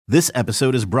This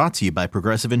episode is brought to you by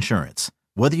Progressive Insurance.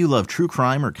 Whether you love true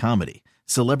crime or comedy,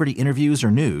 celebrity interviews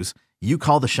or news, you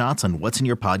call the shots on what's in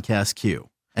your podcast queue.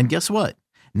 And guess what?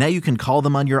 Now you can call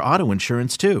them on your auto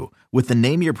insurance too with the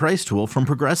Name Your Price tool from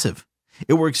Progressive.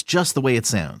 It works just the way it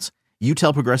sounds. You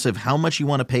tell Progressive how much you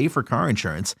want to pay for car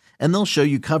insurance, and they'll show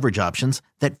you coverage options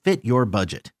that fit your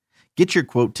budget. Get your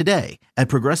quote today at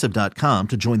Progressive.com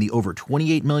to join the over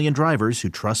 28 million drivers who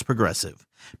trust Progressive.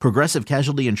 Progressive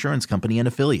Casualty Insurance Company and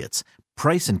Affiliates.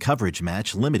 Price and coverage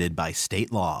match limited by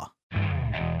state law.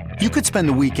 You could spend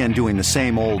the weekend doing the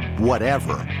same old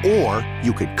whatever, or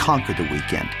you could conquer the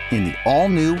weekend in the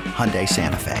all-new Hyundai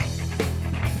Santa Fe.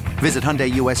 Visit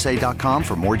HyundaiUSA.com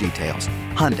for more details.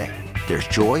 Hyundai, there's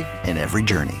joy in every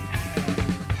journey.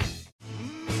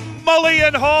 Mully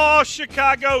and Haw,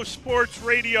 Chicago Sports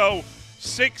Radio,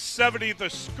 670 The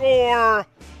Score.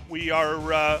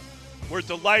 We're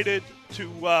delighted to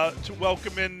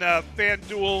welcome in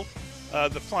FanDuel,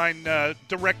 the fine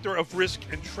director of risk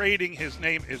and trading. His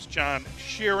name is John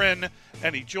Sheeran,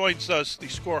 and he joins us. The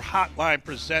Score Hotline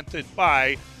presented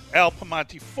by Al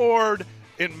Piemonte Ford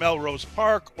in Melrose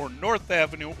Park or North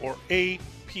Avenue or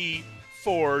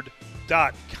apford.com.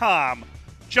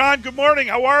 John, good morning.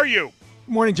 How are you?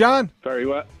 Good morning, John. Very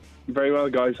well,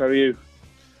 guys. How are you?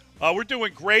 We're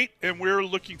doing great, and we're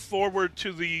looking forward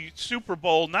to the Super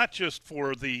Bowl, not just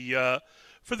for the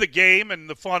game and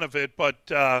the fun of it,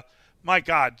 but my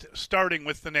God, starting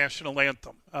with the national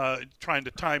anthem, trying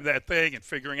to time that thing and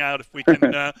figuring out if we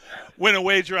can win a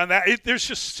wager on that. There's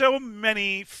just so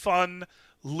many fun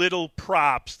little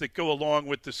props that go along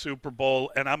with the Super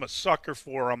Bowl, and I'm a sucker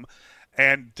for them.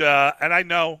 And I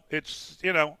know it's,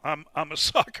 I'm a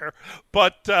sucker,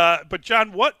 but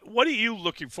John, what are you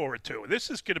looking forward to? This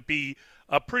is going to be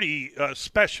a pretty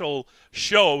special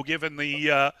show, given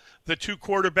the two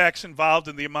quarterbacks involved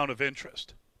and the amount of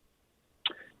interest.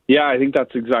 Yeah, I think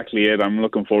that's exactly it. I'm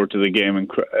looking forward to the game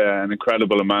an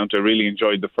incredible amount. I really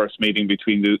enjoyed the first meeting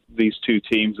between these two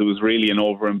teams. It was really an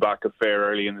over and back affair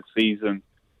early in the season.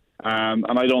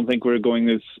 And I don't think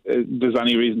there's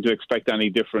any reason to expect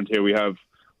any different here. We have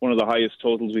one of the highest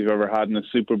totals we've ever had in a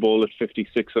Super Bowl at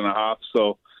 56.5.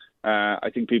 So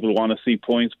I think people want to see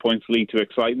points. Points lead to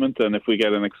excitement. And if we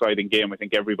get an exciting game, I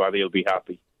think everybody will be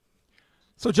happy.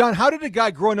 So, John, how did a guy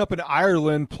growing up in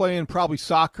Ireland playing probably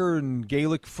soccer and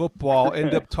Gaelic football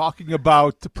end up talking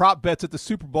about the prop bets at the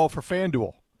Super Bowl for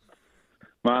FanDuel?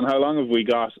 Man, how long have we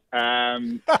got?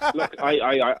 Look,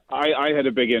 I had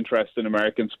a big interest in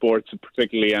American sports,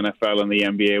 particularly NFL and the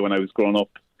NBA when I was growing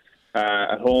up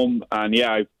at home. And,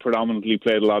 yeah, I predominantly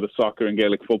played a lot of soccer and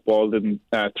Gaelic football. Didn't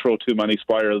throw too many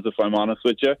spirals, if I'm honest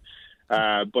with you.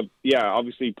 But, yeah,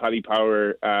 obviously Paddy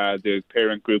Power, the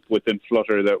parent group within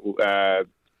Flutter that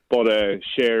bought a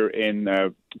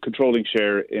controlling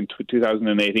share in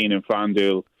 2018 in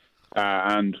FanDuel.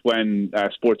 And when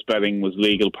sports betting was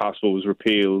legal, PASPA was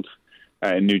repealed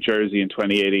in New Jersey in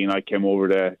 2018, I came over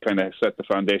to kind of set the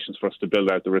foundations for us to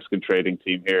build out the risk and trading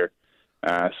team here.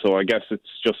 So I guess it's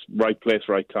just right place,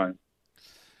 right time.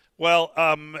 Well,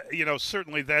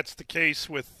 certainly that's the case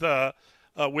with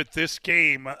this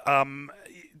game.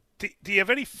 Do you have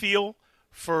any feel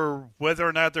for whether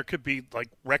or not there could be like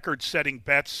record-setting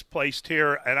bets placed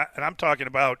here? And I'm talking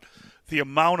about the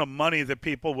amount of money that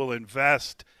people will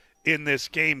invest in this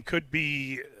game could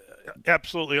be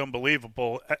absolutely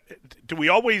unbelievable. Do we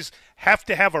always have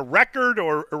to have a record,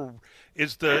 or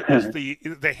is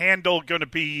the handle going to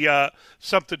be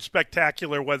something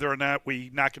spectacular whether or not we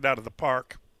knock it out of the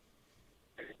park?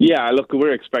 Yeah, look,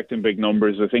 we're expecting big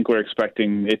numbers. I think we're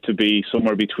expecting it to be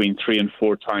somewhere between 3 and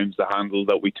 4 times the handle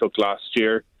that we took last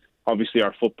year. Obviously,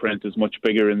 our footprint is much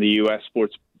bigger in the U.S.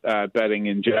 Sports betting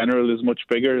in general is much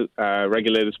bigger,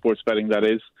 regulated sports betting, that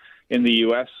is, in the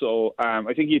U.S. So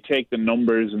I think you take the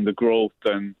numbers and the growth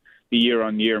and the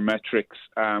year-on-year metrics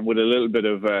with a little bit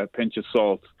of a pinch of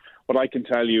salt. What I can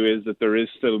tell you is that there is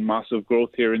still massive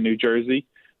growth here in New Jersey.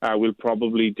 We'll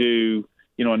probably do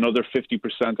another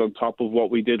 50% on top of what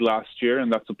we did last year,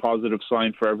 and that's a positive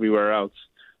sign for everywhere else.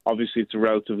 Obviously, it's a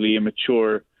relatively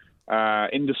immature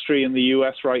industry in the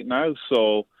U.S. right now,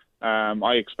 so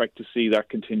I expect to see that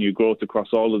continued growth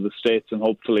across all of the states and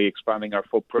hopefully expanding our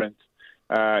footprint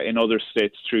in other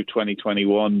states through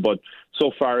 2021. But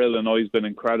so far, Illinois has been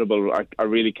incredible. I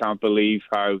really can't believe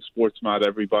how sports mad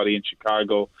everybody in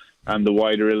Chicago and the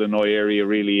wider Illinois area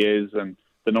really is. And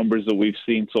the numbers that we've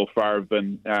seen so far have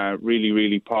been really,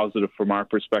 really positive from our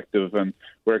perspective. And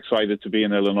we're excited to be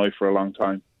in Illinois for a long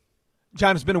time.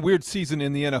 John, it's been a weird season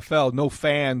in the NFL, no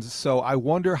fans, so I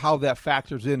wonder how that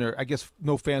factors in, or I guess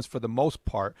no fans for the most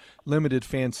part, limited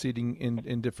fan seating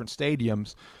in different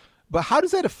stadiums. But how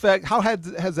does that affect? How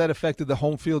has that affected the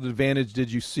home field advantage? Did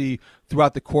you see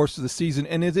throughout the course of the season?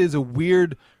 And it is a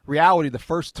weird reality. The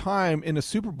first time in a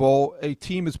Super Bowl, a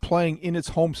team is playing in its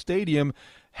home stadium.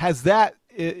 Has that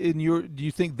do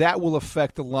you think that will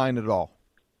affect the line at all?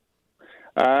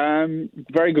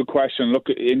 Very good question. Look,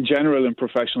 in general, in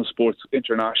professional sports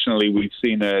internationally, we've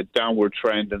seen a downward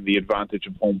trend in the advantage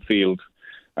of home field.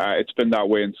 It's been that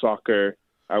way in soccer.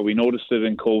 We noticed it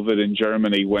in COVID in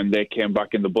Germany when they came back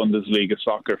in the Bundesliga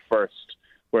soccer first,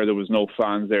 where there was no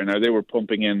fans there. Now, they were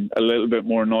pumping in a little bit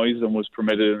more noise than was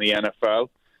permitted in the NFL,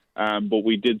 but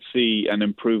we did see an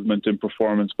improvement in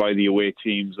performance by the away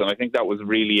teams, and I think that was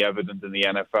really evident in the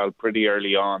NFL pretty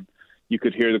early on. You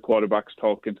could hear the quarterbacks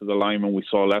talking to the linemen. We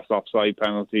saw less offside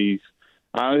penalties.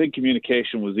 I think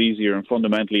communication was easier, and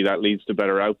fundamentally that leads to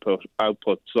better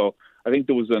output. So I think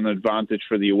there was an advantage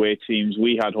for the away teams.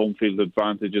 We had home field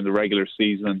advantage in the regular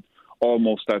season,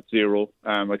 almost at zero.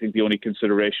 I think the only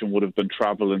consideration would have been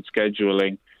travel and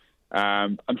scheduling.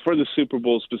 And for the Super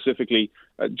Bowl specifically,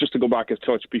 just to go back a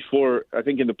touch, before, I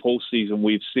think in the postseason,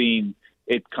 we've seen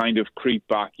it kind of creep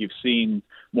back. You've seen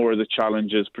more of the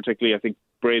challenges, particularly I think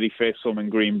Brady faced some in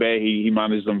Green Bay. He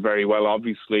managed them very well,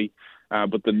 obviously,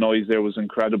 but the noise there was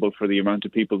incredible for the amount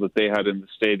of people that they had in the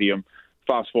stadium.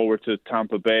 Fast forward to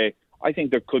Tampa Bay, I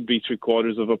think there could be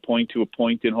 3/4 of a point to a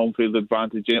point in home field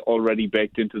advantage already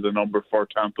baked into the number for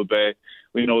Tampa Bay.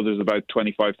 We know there's about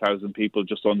 25,000 people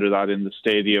just under that in the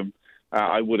stadium.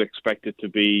 I would expect it to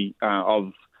be,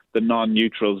 of the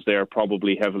non-neutrals there,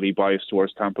 probably heavily biased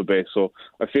towards Tampa Bay. So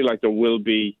I feel like there will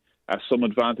be some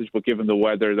advantage, but given the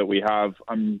weather that we have,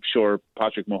 I'm sure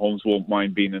Patrick Mahomes won't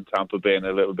mind being in Tampa Bay in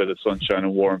a little bit of sunshine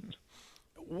and warmth.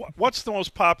 What's the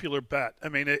most popular bet? I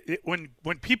mean,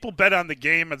 when people bet on the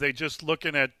game, are they just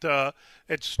looking at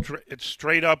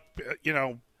straight up,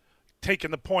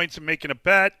 taking the points and making a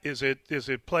bet? Is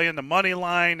it playing the money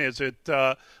line? Is it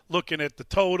looking at the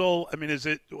total? I mean, is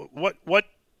it what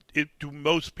do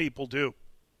most people do?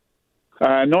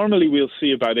 Normally, we'll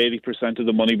see about 80% of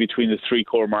the money between the three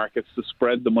core markets: the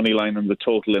spread, the money line, and the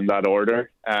total in that order.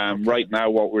 Right now,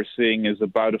 what we're seeing is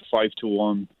about a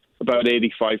 5-1. About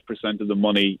 85% of the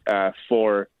money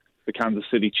for the Kansas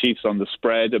City Chiefs on the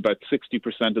spread. About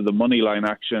 60% of the money line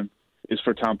action is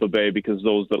for Tampa Bay, because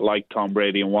those that like Tom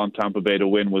Brady and want Tampa Bay to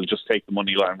win will just take the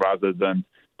money line rather than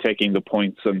taking the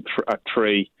points at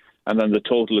 3. And then the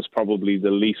total is probably the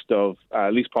least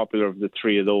popular of the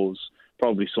three of those.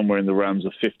 Probably somewhere in the realms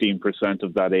of 15%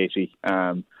 of that 80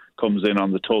 comes in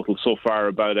on the total. So far,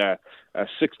 about a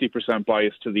 60%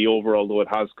 bias to the over, although it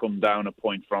has come down a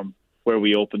point from where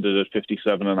we opened it at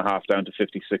 57.5 down to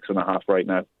 56.5 right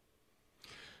now.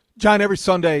 John, every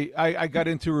Sunday I got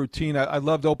into a routine. I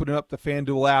loved opening up the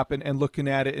FanDuel app and looking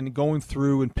at it and going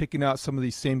through and picking out some of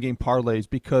these same-game parlays,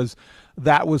 because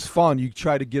that was fun. You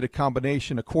try to get a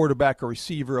combination, a quarterback, a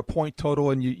receiver, a point total,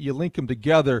 and you link them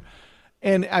together.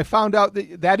 And I found out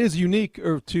that is unique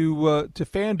to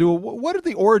FanDuel. What are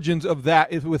the origins of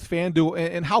that with FanDuel,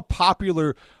 and how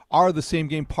popular are the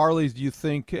same-game parlays, do you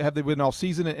think? Have they been all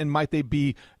season, and might they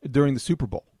be during the Super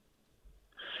Bowl?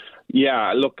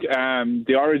 Yeah, look,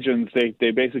 the origins,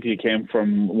 they basically came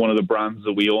from one of the brands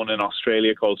that we own in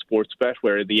Australia called Sportsbet,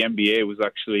 where the NBA was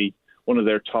actually one of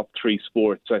their top 3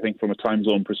 sports. I think from a time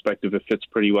zone perspective, it fits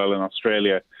pretty well in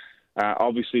Australia.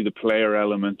 Obviously, the player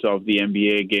element of the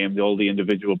NBA game, all the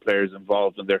individual players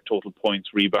involved and their total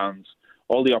points, rebounds,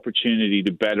 all the opportunity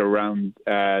to bet around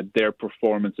their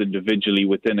performance individually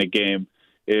within a game,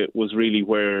 it was really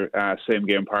where Same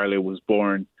Game Parlay was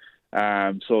born.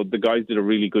 So the guys did a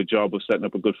really good job of setting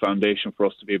up a good foundation for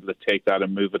us to be able to take that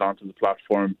and move it onto the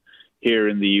platform here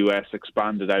in the US,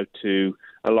 expand it out to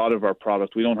a lot of our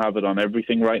product. We don't have it on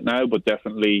everything right now, but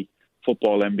definitely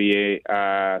football,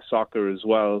 NBA, soccer as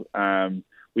well.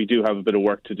 We do have a bit of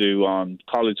work to do on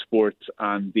college sports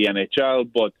and the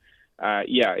NHL, but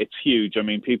yeah, it's huge. I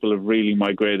mean, people have really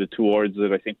migrated towards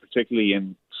it. I think particularly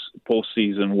in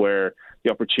postseason, where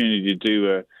the opportunity to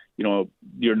do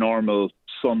your normal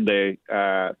Sunday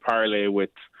parlay with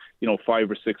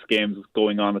 5 or 6 games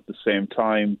going on at the same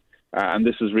time, and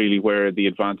this is really where the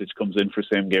advantage comes in for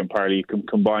same game parlay. You can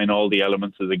combine all the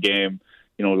elements of the game.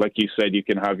 Like you said, you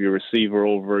can have your receiver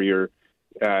over, your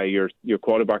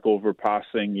quarterback over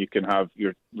passing. You can have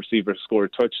your receiver score a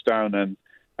touchdown, and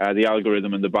the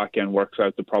algorithm in the back end works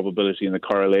out the probability and the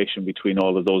correlation between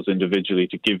all of those individually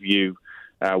to give you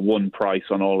one price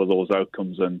on all of those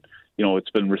outcomes. And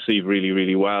it's been received really,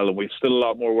 really well, and we've still a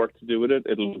lot more work to do with it.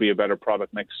 It'll be a better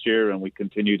product next year, and we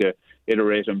continue to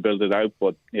iterate and build it out.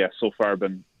 But yeah, so far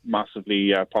been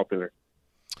massively popular.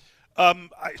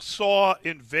 I saw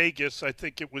in Vegas, I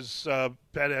think it was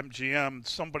BetMGM,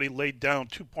 somebody laid down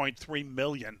 $2.3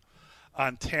 million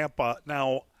on Tampa.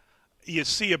 Now, you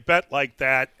see a bet like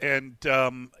that, and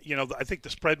I think the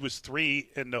spread was 3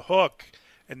 in the hook,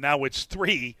 and now it's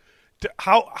 3.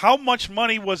 How much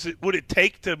money would it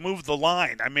take to move the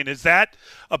line? I mean, is that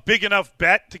a big enough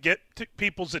bet to get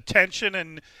people's attention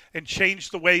and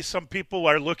change the way some people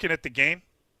are looking at the game?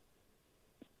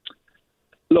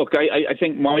 Look, I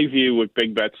think my view with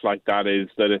big bets like that is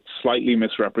that it's slightly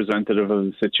misrepresentative of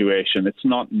the situation. It's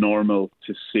not normal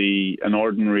to see an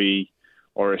ordinary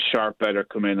or a sharp bettor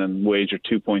come in and wager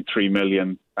 $2.3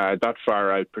 million that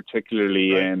far out,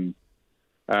 particularly in.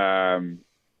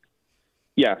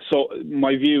 So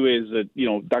my view is that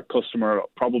that customer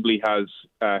probably has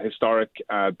historic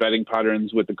betting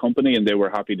patterns with the company, and they were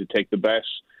happy to take the bet.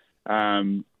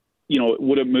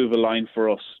 Would it move a line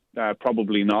for us?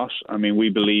 Probably not. I mean, we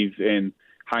believe in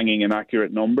hanging an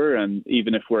accurate number, and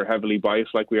even if we're heavily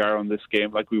biased like we are on this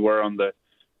game, like we were on the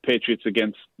Patriots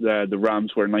against the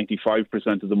Rams, where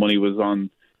 95% of the money was on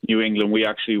New England, we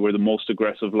actually were the most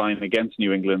aggressive line against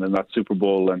New England in that Super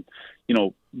Bowl. And,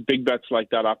 big bets like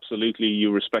that, absolutely, you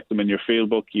respect them in your field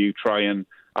book. You try and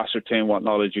ascertain what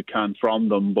knowledge you can from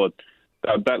them. But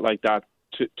a bet like that,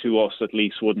 to us at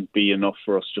least, wouldn't be enough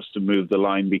for us just to move the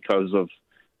line because of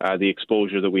the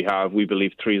exposure that we have. We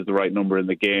believe 3 is the right number in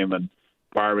the game, and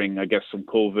barring, I guess, some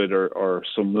COVID or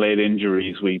some late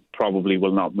injuries, we probably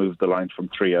will not move the line from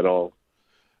 3 at all.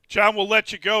 John, we'll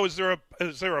let you go. Is there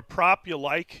a prop you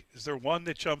like? Is there one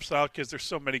that jumps out? Because there's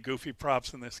so many goofy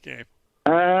props in this game.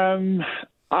 One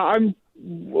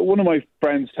of my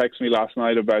friends texted me last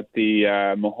night about the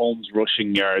Mahomes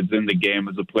rushing yards in the game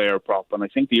as a player prop, and I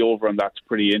think the over on that's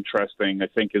pretty interesting. I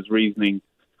think his reasoning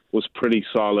was pretty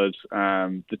solid.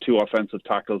 The 2 offensive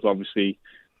tackles obviously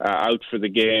out for the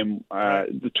game.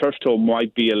 The turf toe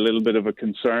might be a little bit of a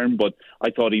concern, but I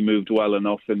thought he moved well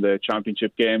enough in the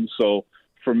championship game. So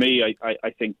for me, I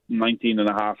think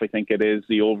 19.5, I think it is.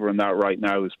 The over on that right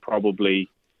now is probably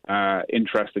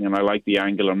interesting, and I like the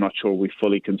angle. I'm not sure we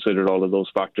fully considered all of those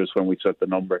factors when we set the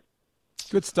number.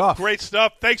 Good stuff. Great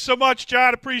stuff. Thanks so much,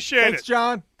 John. Appreciate it. Thanks,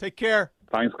 John. Take care.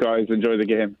 Thanks, guys. Enjoy the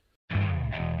game.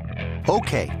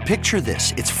 Okay, picture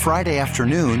this. It's Friday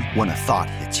afternoon when a thought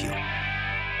hits you.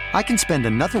 I can spend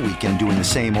another weekend doing the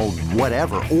same old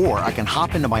whatever, or I can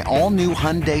hop into my all-new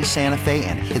Hyundai Santa Fe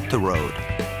and hit the road.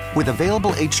 With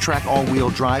available H-Track all-wheel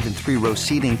drive and 3-row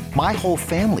seating, my whole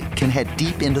family can head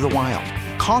deep into the wild.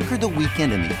 Conquer the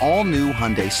weekend in the all-new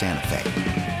Hyundai Santa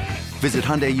Fe. Visit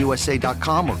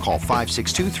HyundaiUSA.com or call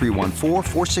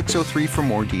 562-314-4603 for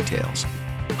more details.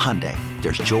 Hyundai,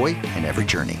 there's joy in every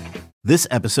journey. This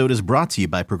episode is brought to you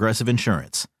by Progressive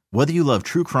Insurance. Whether you love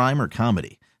true crime or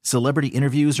comedy, celebrity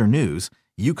interviews or news,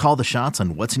 you call the shots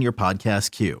on what's in your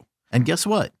podcast queue. And guess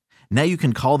what? Now you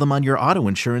can call them on your auto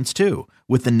insurance too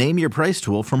with the Name Your Price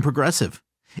tool from Progressive.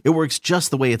 It works just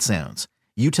the way it sounds.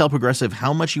 You tell Progressive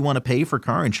how much you want to pay for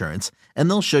car insurance, and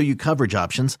they'll show you coverage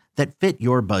options that fit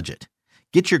your budget.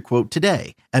 Get your quote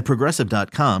today at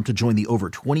Progressive.com to join the over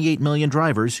 28 million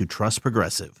drivers who trust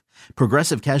Progressive.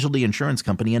 Progressive Casualty Insurance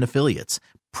Company and Affiliates.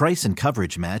 Price and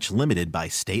coverage match limited by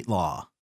state law.